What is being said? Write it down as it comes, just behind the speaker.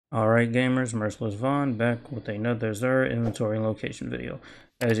Alright gamers, Merciless Vaughn back with another Xur inventory and location video.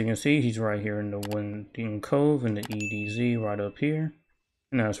 As you can see, he's right here in the Winding Cove in the EDZ right up here.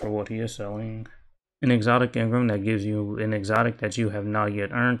 And as for what he is selling, an exotic engram that gives you an exotic that you have not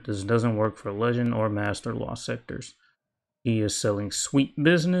yet earned. This doesn't work for Legend or Master Lost sectors. He is selling Sweet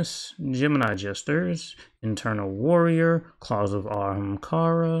Business, Gemini Jesters, Internal Warrior, Claws of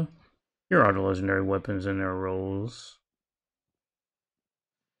Ahamkara. Here are the legendary weapons and their roles.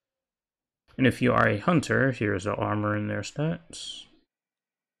 And if you are a hunter, here's the armor and their stats.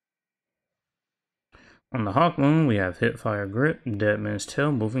 On the Hawk Moon, we have Hipfire Grip, Deadman's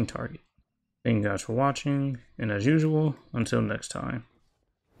Tail, Moving Target. Thank you guys for watching, and as usual, until next time.